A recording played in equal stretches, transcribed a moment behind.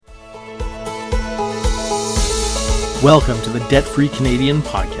Welcome to the Debt-Free Canadian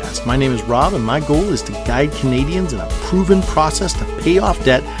podcast. My name is Rob, and my goal is to guide Canadians in a proven process to pay off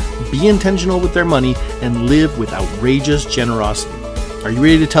debt, be intentional with their money, and live with outrageous generosity. Are you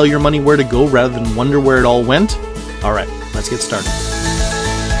ready to tell your money where to go rather than wonder where it all went? All right, let's get started.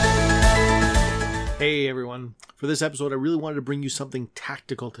 Hey everyone. For this episode, I really wanted to bring you something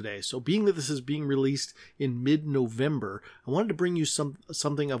tactical today. So being that this is being released in mid-November, I wanted to bring you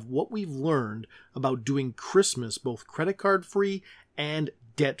something of what we've learned about doing Christmas, both credit card free and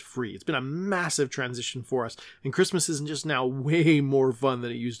debt free. It's been a massive transition for us, and Christmas is just now way more fun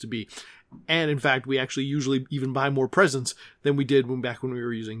than it used to be. And in fact, we actually usually even buy more presents than we did back when we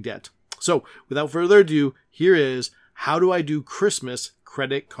were using debt. So without further ado, here is how do I do Christmas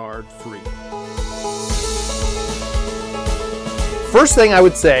credit card free. First thing I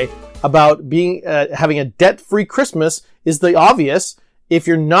would say about having a debt-free Christmas is the obvious. If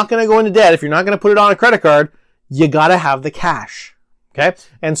you're not going to go into debt, if you're not going to put it on a credit card, you got to have the cash. Okay?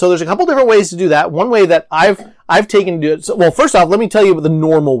 And so there's a couple different ways to do that. One way that I've taken to do it. So, well, first off, let me tell you about the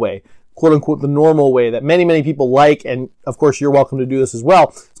normal way, quote unquote, the normal way that many people like, and of course you're welcome to do this as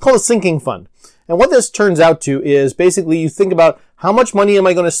well. It's called a sinking fund. And what this turns out to is basically you think about how much money am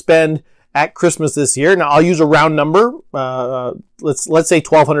I going to spend at Christmas this year. Now I'll use a round number. Let's say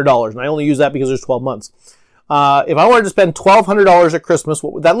 $1,200, and I only use that because there's 12 months. If I wanted to spend $1,200 at Christmas,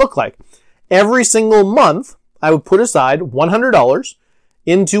 what would that look like? Every single month, I would put aside $100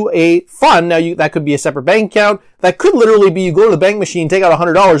 into a fund. Now that could be a separate bank account. That could literally be you go to the bank machine, take out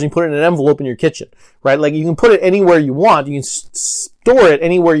 $100, and you put it in an envelope in your kitchen, right? Like you can put it anywhere you want. You can store it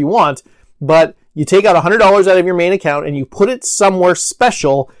anywhere you want, but you take out $100 out of your main account and you put it somewhere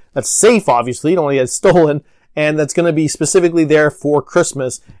special that's safe, obviously. You don't want to get stolen. And that's going to be specifically there for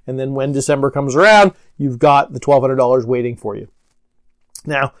Christmas. And then when December comes around, you've got the $1,200 waiting for you.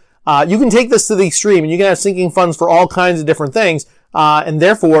 Now, you can take this to the extreme and you can have sinking funds for all kinds of different things. And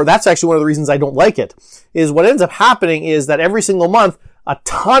therefore, that's actually one of the reasons I don't like it, is what ends up happening is that every single month, a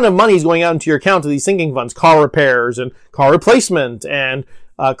ton of money is going out into your account to these sinking funds, car repairs and car replacement and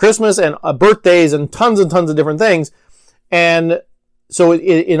Christmas and birthdays and tons of different things. And so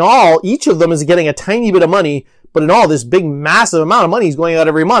in all, each of them is getting a tiny bit of money, but in all, this big massive amount of money is going out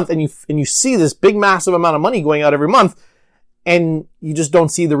every month, and you see this big massive amount of money going out every month, and you just don't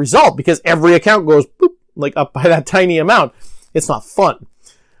see the result because every account goes boop, like up by that tiny amount. It's not fun.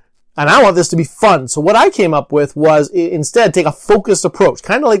 And I want this to be fun. So what I came up with was instead take a focused approach,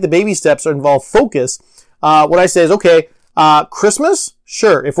 kind of like the baby steps involve focus. What I say is, okay, Christmas,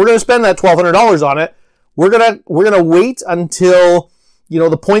 sure. If we're going to spend that $1,200 on it, we're going to wait until,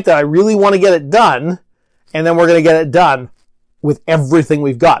 the point that I really want to get it done, and then we're going to get it done with everything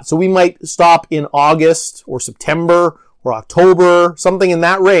we've got. So we might stop in August or September or October, something in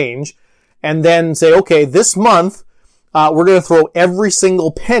that range, and then say, okay, this month, we're going to throw every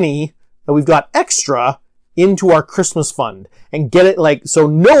single penny that we've got extra into our Christmas fund and get it so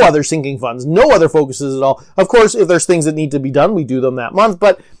no other sinking funds, no other focuses at all. Of course, if there's things that need to be done, we do them that month,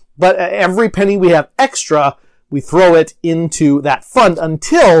 but every penny we have extra, we throw it into that fund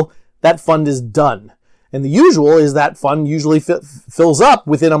until that fund is done. And the usual is that fund usually fills up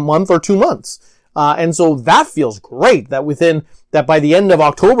within a month or 2 months. And so that feels great that by the end of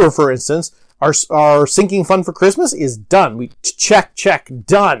October, for instance, our sinking fund for Christmas is done. We check,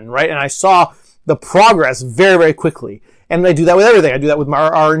 done, right? And I saw the progress very, very quickly. And I do that with everything. I do that with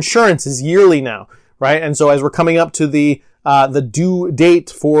our insurances yearly now, right? And so as we're coming up to the due date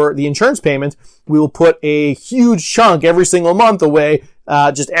for the insurance payment, we will put a huge chunk every single month away,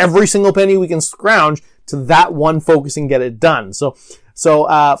 just every single penny we can scrounge to that one focus and get it done. So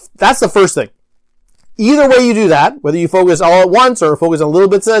that's the first thing. Either way you do that, whether you focus all at once or focus on little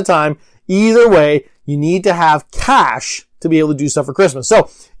bits at a time, either way, you need to have cash to be able to do stuff for Christmas. So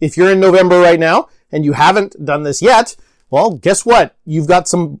if you're in November right now and you haven't done this yet, well, guess what? You've got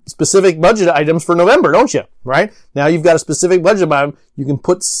some specific budget items for November, don't you? Right? Now you've got a specific budget item. You can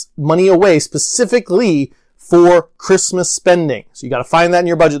put money away specifically for Christmas spending. So you got to find that in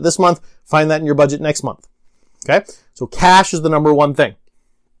your budget this month, find that in your budget next month. Okay? So cash is the number one thing.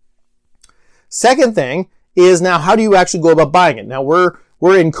 Second thing is now how do you actually go about buying it? Now we're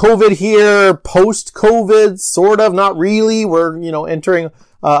in COVID here, post-COVID, sort of, not really. We're, entering,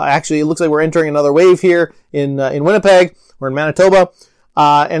 actually it looks like we're entering another wave here in Winnipeg. We're in Manitoba.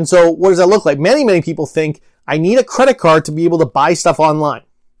 And so what does that look like? Many people think I need a credit card to be able to buy stuff online.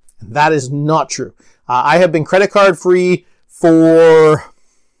 That is not true. I have been credit card free for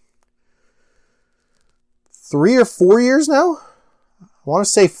 3 or 4 years now. I want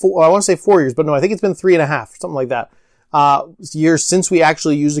to say 4 years, but no, I think it's been 3.5, something like that. Years since we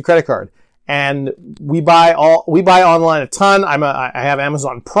actually used a credit card. And we buy online a ton. I have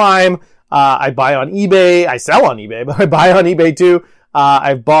Amazon Prime. I buy on eBay. I sell on eBay, but I buy on eBay too.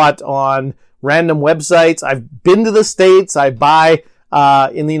 I've bought on random websites. I've been to the States. I buy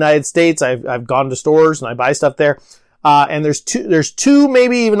in the United States. I've gone to stores and I buy stuff there. And there's two,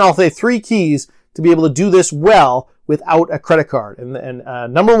 maybe even I'll say three keys to be able to do this well without a credit card.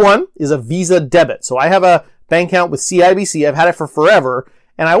 And number one is a Visa debit. So I have a bank account with CIBC. I've had it for forever,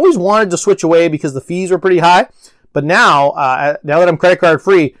 and I always wanted to switch away because the fees were pretty high. But now that I'm credit card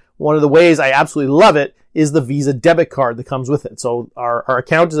free, one of the ways I absolutely love it is the Visa debit card that comes with it. So our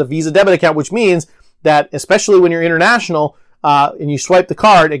account is a Visa debit account, which means that especially when you're international and you swipe the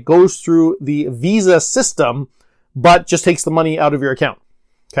card, it goes through the Visa system, but just takes the money out of your account.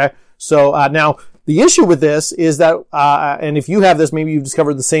 Okay. So now the issue with this is that, and if you have this, maybe you've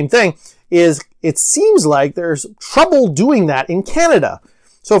discovered the same thing, is it seems like there's trouble doing that in Canada.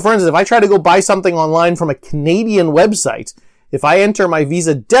 So for instance, if I try to go buy something online from a Canadian website, if I enter my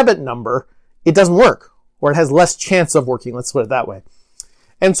Visa debit number, it doesn't work, or it has less chance of working. Let's put it that way.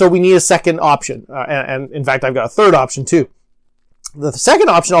 And so we need a second option. And in fact, I've got a third option too. The second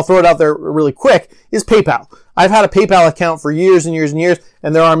option, I'll throw it out there really quick, is PayPal. I've had a PayPal account for years and years and years,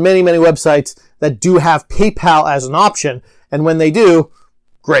 and there are many, many websites that do have PayPal as an option. And when they do,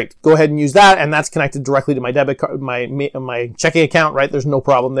 great. Go ahead and use that, and that's connected directly to my debit card, my checking account, right? There's no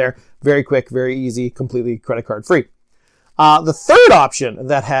problem there. Very quick, very easy, completely credit card free. The third option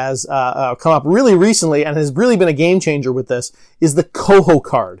that has come up really recently and has really been a game changer with this is the Koho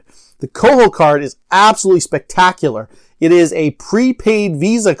card. The Koho card is absolutely spectacular. It is a prepaid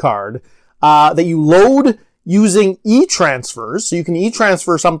Visa card that you load using e-transfers. So you can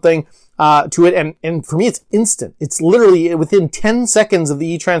e-transfer something to it, and for me, it's instant. It's literally within 10 seconds of the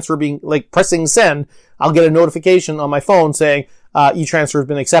e-transfer being, like, pressing send, I'll get a notification on my phone saying e-transfer has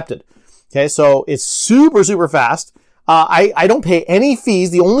been accepted. Okay, so it's super, super fast. I don't pay any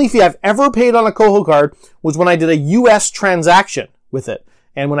fees. The only fee I've ever paid on a Koho card was when I did a U.S. transaction with it.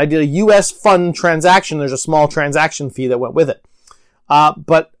 And when I did a U.S. fund transaction, there's a small transaction fee that went with it.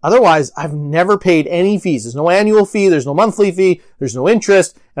 But otherwise, I've never paid any fees. There's no annual fee. There's no monthly fee. There's no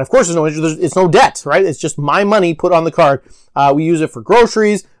interest. And of course, there's no interest. It's no debt, right? It's just my money put on the card. We use it for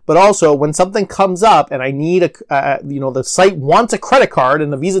groceries, but also when something comes up and I need the site wants a credit card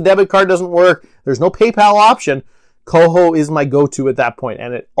and the Visa debit card doesn't work, there's no PayPal option, Koho is my go-to at that point,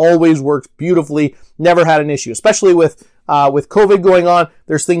 and it always works beautifully. Never had an issue, especially with COVID going on.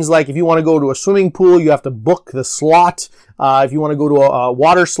 There's things like if you want to go to a swimming pool, you have to book the slot. If you want to go to a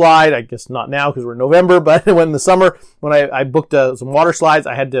water slide, I guess not now because we're in November, but when in the summer, when I booked some water slides,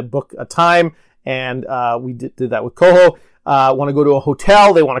 I had to book a time, and we did that with Koho. Want to go to a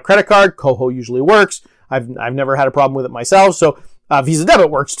hotel, they want a credit card. Koho usually works. I've never had a problem with it myself, so Visa debit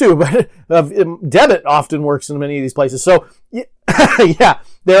works too, but debit often works in many of these places. So yeah,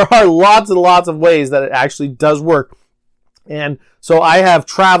 there are lots and lots of ways that it actually does work. And so I have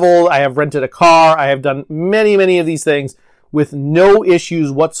traveled, I have rented a car, I have done many, many of these things with no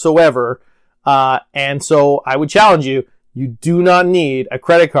issues whatsoever. And so I would challenge you, you do not need a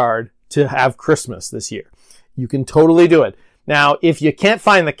credit card to have Christmas this year. You can totally do it. Now, if you can't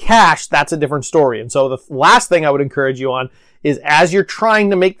find the cash, that's a different story. And so the last thing I would encourage you on is as you're trying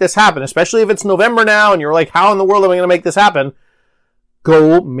to make this happen, especially if it's November now and you're like, how in the world am I going to make this happen?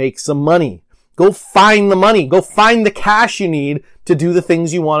 Go make some money. Go find the money. Go find the cash you need to do the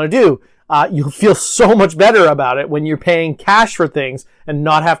things you want to do. You'll feel so much better about it when you're paying cash for things and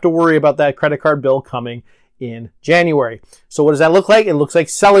not have to worry about that credit card bill coming in January. So what does that look like? It looks like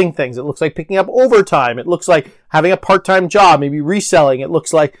selling things. It looks like picking up overtime. It looks like having a part-time job, maybe reselling. It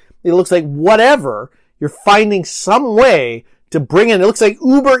looks like whatever. You're finding some way to bring in. It looks like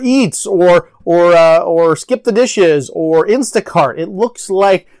Uber Eats or Skip the Dishes or Instacart. It looks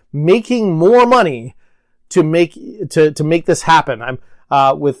like making more money to make this happen. I'm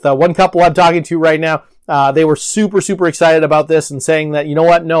with one couple I'm talking to right now. They were super, super excited about this and saying that, you know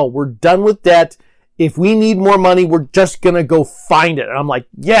what? No, we're done with debt. If we need more money, we're just going to go find it. And I'm like,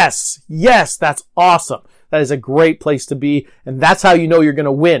 yes, that's awesome. That is a great place to be. And that's how you know you're going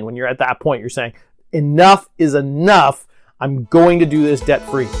to win when you're at that point. You're saying, enough is enough. I'm going to do this debt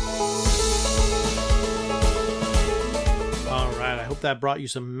free. All right. I hope that brought you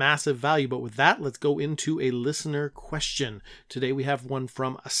some massive value. But with that, let's go into a listener question. Today we have one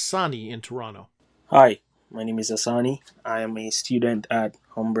from Asani in Toronto. Hi, my name is Asani. I am a student at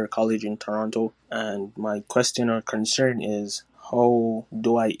Humber College in Toronto. And my question or concern is, how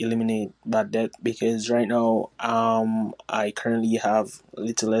do I eliminate bad debt? Because right now, I currently have a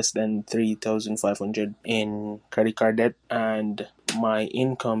little less than $3,500 in credit card debt, and my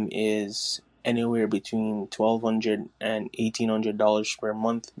income is anywhere between $1,200 and $1,800 per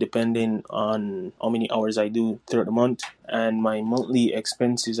month, depending on how many hours I do throughout the month. And my monthly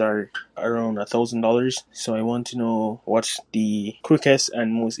expenses are around $1,000. So I want to know what's the quickest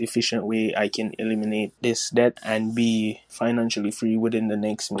and most efficient way I can eliminate this debt and be financially free within the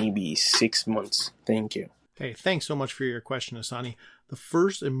next maybe 6 months. Thank you. Hey, thanks so much for your question, Asani. The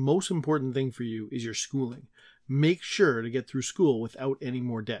first and most important thing for you is your schooling. Make sure to get through school without any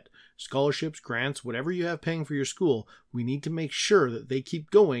more debt. Scholarships, grants, whatever you have paying for your school, we need to make sure that they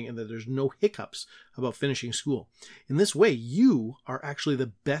keep going and that there's no hiccups about finishing school. In this way, you are actually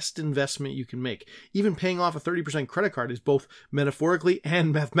the best investment you can make. Even paying off a 30% credit card is both metaphorically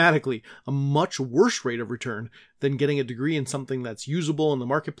and mathematically a much worse rate of return than getting a degree in something that's usable in the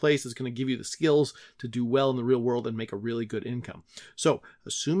marketplace, that's going to give you the skills to do well in the real world and make a really good income. So,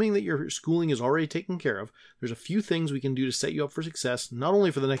 assuming that your schooling is already taken care of, there's a few things we can do to set you up for success, not only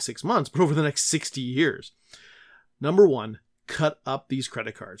for the next 6 months, but over the next 60 years. Number one, cut up these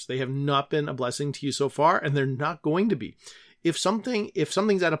credit cards. They have not been a blessing to you so far, and they're not going to be. If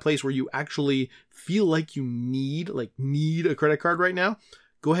something's at a place where you actually feel like you need a credit card right now,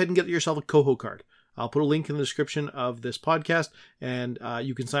 go ahead and get yourself a Koho card. I'll put a link in the description of this podcast, and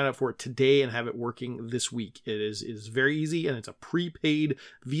you can sign up for it today and have it working this week. It is very easy, and it's a prepaid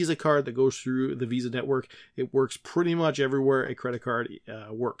Visa card that goes through the Visa network. It works pretty much everywhere a credit card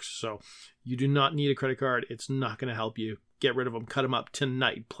works. So you do not need a credit card. It's not going to help you. Get rid of them. Cut them up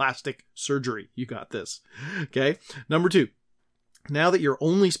tonight. Plastic surgery. You got this. Okay. Number two, now that you're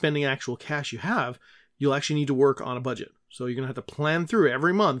only spending actual cash you have, you'll actually need to work on a budget. So you're going to have to plan through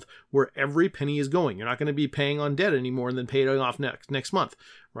every month where every penny is going. You're not going to be paying on debt anymore and then paying it off next month,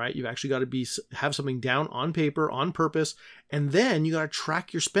 right? You've actually got to have something down on paper, on purpose, and then you got to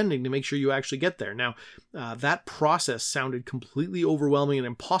track your spending to make sure you actually get there. Now, that process sounded completely overwhelming and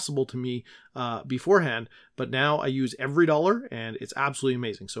impossible to me beforehand, but now I use EveryDollar and it's absolutely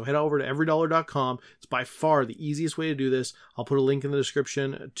amazing. So head over to everydollar.com. It's by far the easiest way to do this. I'll put a link in the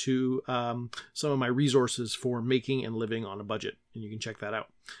description to some of my resources for making and living on a budget, and you can check that out.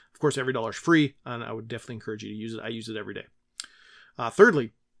 Of course, EveryDollar is free, and I would definitely encourage you to use it. I use it every day.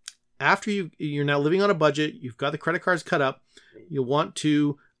 Thirdly, after you're now living on a budget, you've got the credit cards cut up, you'll want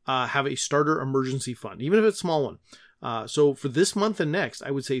to have a starter emergency fund, even if it's a small one. So for this month and next, I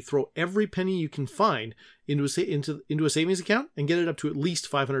would say throw every penny you can find into a savings account and get it up to at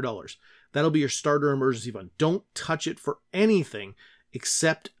least $500. That'll be your starter emergency fund. Don't touch it for anything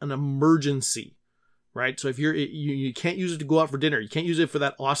except an emergency. Right? So if you can't use it to go out for dinner, you can't use it for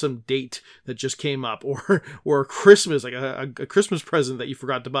that awesome date that just came up, or Christmas, like a Christmas present that you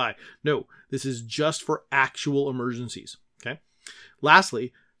forgot to buy. No, this is just for actual emergencies. Okay.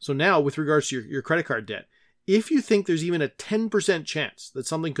 Lastly, so now with regards to your credit card debt, if you think there's even a 10% chance that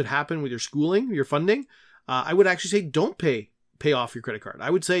something could happen with your schooling, your funding, I would actually say don't pay off your credit card.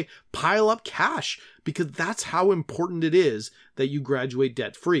 I would say pile up cash, because that's how important it is that you graduate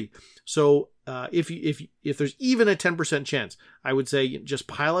debt free. So if there's even a 10% chance, I would say just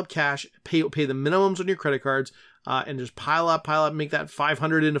pile up cash, pay the minimums on your credit cards, and just pile up, make that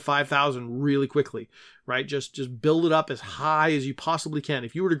 500 into 5,000 really quickly, right? Just build it up as high as you possibly can.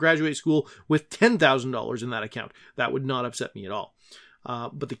 If you were to graduate school with $10,000 in that account, that would not upset me at all.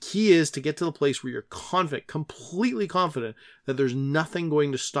 But the key is to get to the place where you're confident, completely confident, that there's nothing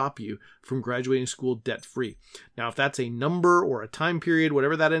going to stop you from graduating school debt free. Now, if that's a number or a time period,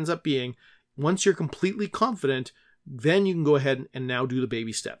 whatever that ends up being, once you're completely confident, then you can go ahead and now do the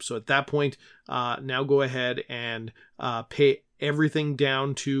baby steps. So at that point, now go ahead and pay everything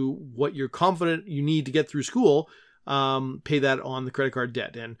down to what you're confident you need to get through school. Pay that on the credit card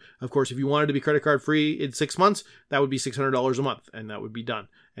debt. And of course, if you wanted to be credit card free in 6 months, that would be $600 a month, and that would be done.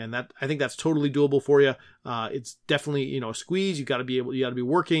 And I think that's totally doable for you. It's definitely, a squeeze. You got to be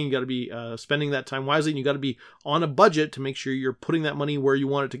working, you got to be spending that time wisely, and you got to be on a budget to make sure you're putting that money where you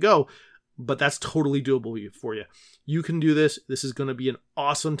want it to go. But that's totally doable for you. You can do this. This is going to be an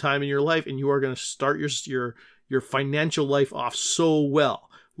awesome time in your life, and you are going to start your financial life off so well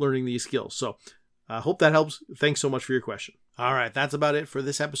learning these skills. So I hope that helps. Thanks so much for your question. All right, that's about it for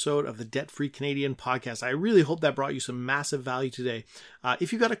this episode of the Debt Free Canadian podcast. I really hope that brought you some massive value today.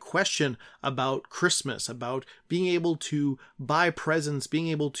 If you got a question about Christmas, about being able to buy presents, being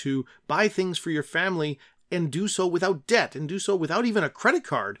able to buy things for your family, and do so without debt, and do so without even a credit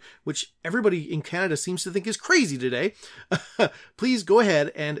card, which everybody in Canada seems to think is crazy today, please go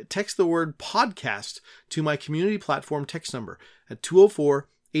ahead and text the word podcast to my community platform text number at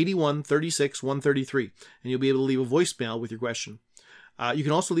 204-8136-133, and you'll be able to leave a voicemail with your question. You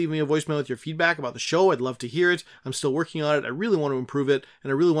can also leave me a voicemail with your feedback about the show. I'd love to hear it. I'm still working on it. I really want to improve it,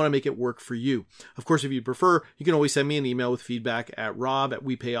 and I really want to make it work for you. Of course, if you prefer, you can always send me an email with feedback at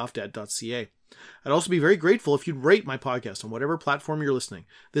rob@wepayoffdebt.ca. I'd also be very grateful if you'd rate my podcast on whatever platform you're listening.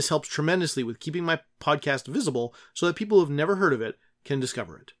 This helps tremendously with keeping my podcast visible so that people who have never heard of it can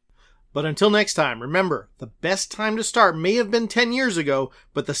discover it. But until next time, remember, the best time to start may have been 10 years ago,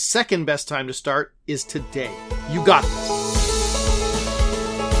 but the second best time to start is today. You got this.